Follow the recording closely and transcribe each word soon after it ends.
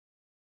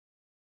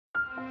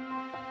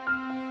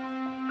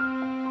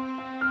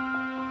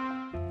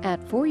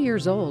At 4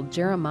 years old,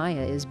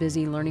 Jeremiah is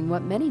busy learning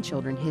what many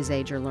children his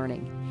age are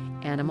learning: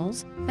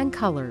 animals and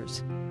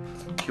colors.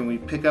 Can we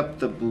pick up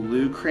the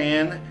blue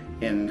crayon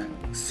and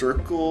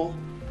circle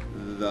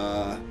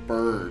the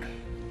bird?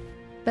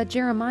 But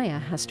Jeremiah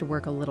has to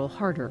work a little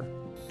harder.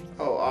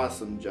 Oh,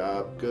 awesome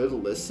job. Good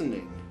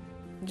listening.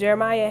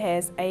 Jeremiah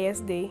has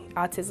ASD,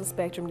 autism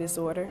spectrum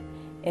disorder,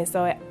 and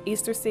so at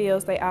Easter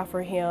Seals they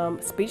offer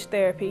him speech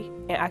therapy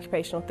and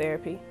occupational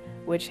therapy,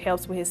 which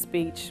helps with his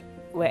speech.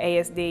 With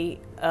ASD,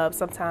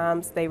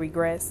 sometimes they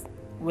regress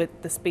with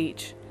the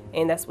speech,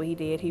 and that's what he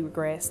did. He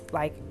regressed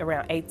like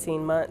around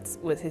 18 months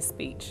with his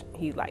speech.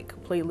 He like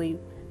completely,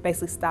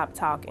 basically stopped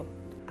talking.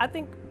 I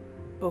think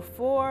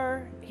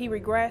before he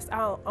regressed,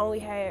 I only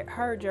had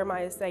heard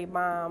Jeremiah say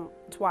mom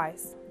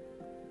twice.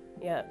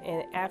 Yeah,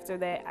 and after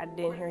that, I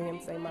didn't hear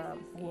him say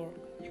mom again.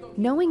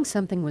 Knowing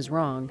something was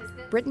wrong,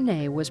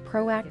 Brittany was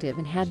proactive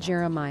and had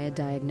Jeremiah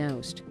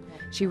diagnosed.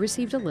 She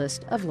received a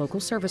list of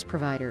local service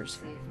providers.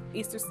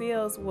 Easter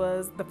Seals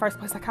was the first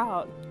place I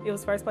called. It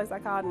was the first place I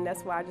called, and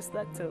that's why I just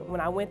stuck to it. When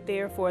I went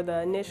there for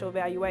the initial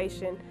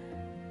evaluation,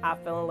 I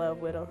fell in love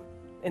with him.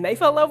 And they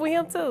fell in love with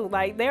him too.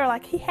 Like, they were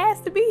like, he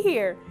has to be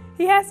here.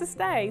 He has to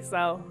stay.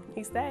 So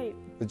he stayed.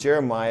 With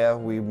Jeremiah,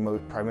 we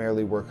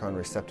primarily work on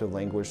receptive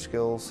language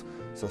skills,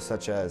 so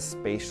such as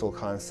spatial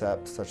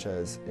concepts, such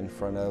as in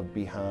front of,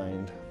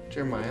 behind.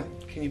 Jeremiah,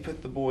 can you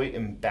put the boy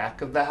in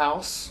back of the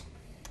house?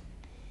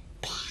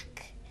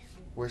 Back.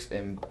 Where's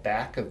in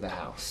back of the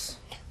house?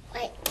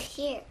 Right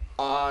here.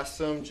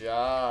 Awesome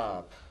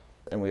job.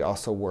 And we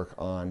also work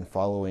on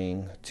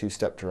following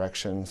two-step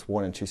directions,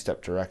 1- and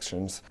 2-step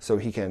directions, so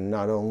he can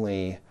not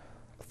only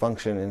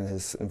function in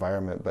his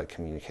environment, but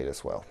communicate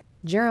as well.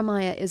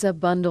 Jeremiah is a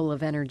bundle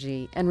of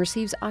energy and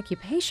receives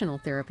occupational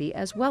therapy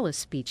as well as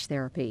speech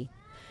therapy.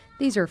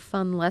 These are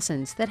fun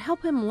lessons that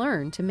help him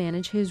learn to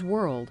manage his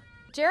world.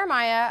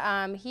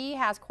 Jeremiah, he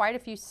has quite a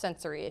few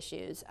sensory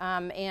issues,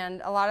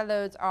 and a lot of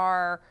those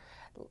are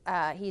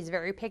he's a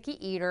very picky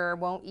eater,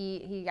 won't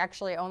eat, he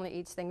actually only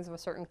eats things of a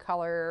certain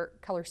color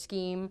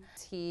scheme.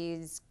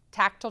 He's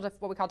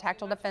what we call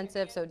tactile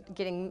defensive, so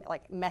getting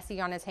like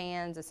messy on his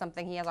hands is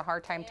something he has a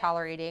hard time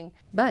tolerating.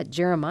 But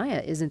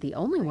Jeremiah isn't the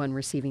only one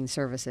receiving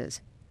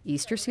services.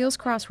 Easter Seals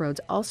Crossroads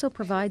also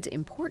provides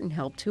important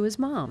help to his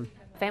mom.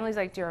 Families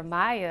like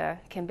Jeremiah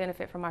can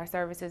benefit from our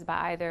services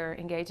by either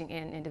engaging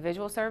in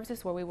individual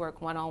services where we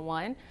work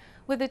one-on-one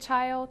with the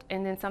child,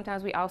 and then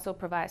sometimes we also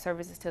provide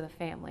services to the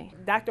family.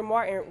 Dr.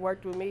 Martin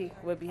worked with me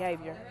with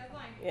behavior,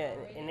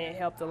 and it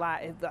helped a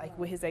lot. It's like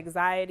with his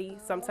anxiety,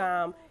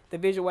 sometimes the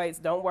visual aids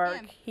don't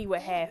work. He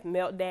would have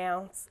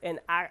meltdowns, and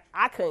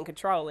I couldn't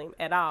control him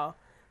at all.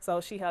 So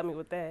she helped me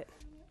with that.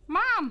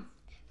 Mom!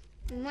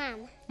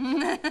 Mom.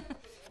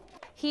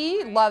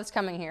 He loves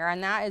coming here,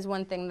 and that is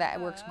one thing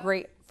that works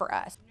great for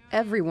us.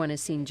 Everyone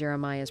has seen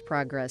Jeremiah's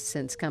progress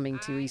since coming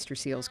to Easter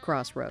Seals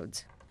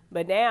Crossroads.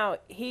 But now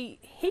he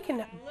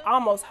can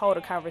almost hold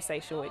a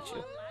conversation with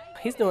you.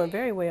 He's doing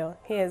very well.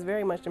 He has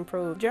very much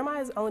improved.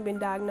 Jeremiah's only been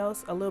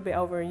diagnosed a little bit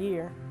over a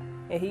year,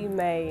 and he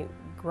made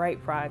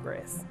great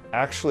progress.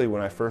 Actually,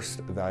 when I first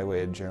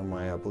evaluated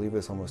Jeremiah, I believe it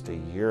was almost a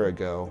year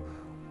ago,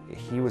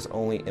 he was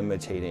only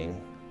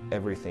imitating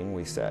everything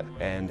we said.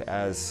 And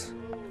as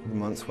the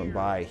months went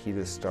by, he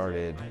just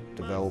started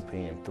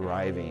developing and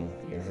thriving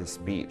in his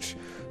speech.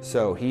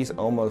 So he's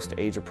almost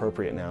age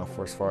appropriate now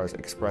for as far as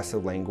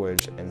expressive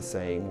language and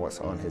saying what's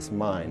on his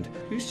mind.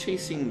 Who's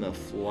chasing the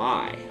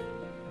fly?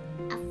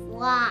 A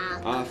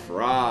frog. A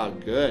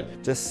frog,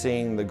 good. Just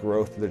seeing the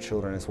growth of the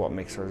children is what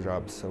makes our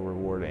job so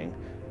rewarding.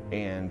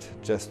 And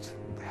just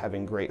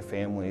having great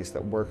families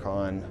that work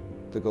on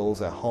the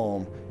goals at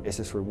home, it's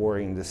just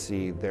rewarding to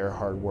see their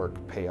hard work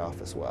pay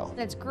off as well. And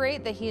it's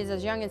great that he is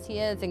as young as he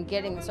is and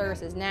getting the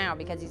services now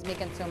because he's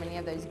making so many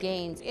of those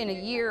gains. In a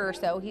year or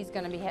so, he's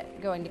going to be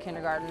going to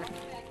kindergarten.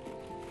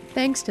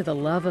 Thanks to the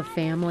love of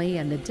family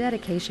and the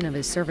dedication of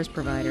his service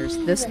providers,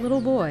 this little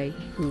boy,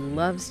 who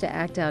loves to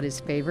act out his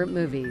favorite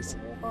movies,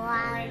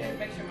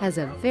 has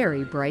a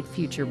very bright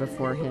future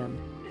before him.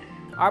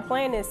 Our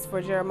plan is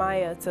for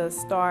Jeremiah to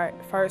start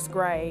first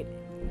grade,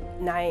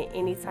 not in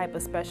any type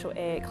of special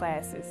ed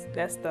classes.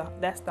 That's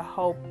the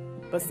hope.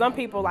 But some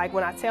people, like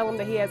when I tell them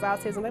that he has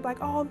autism, they're like,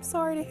 oh, I'm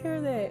sorry to hear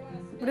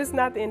that. But it's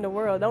not the end of the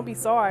world. Don't be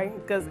sorry,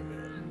 because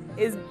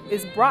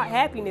it's brought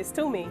happiness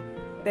to me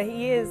that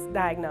he is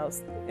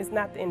diagnosed. It's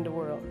not the end of the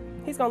world.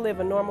 He's gonna live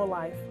a normal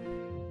life.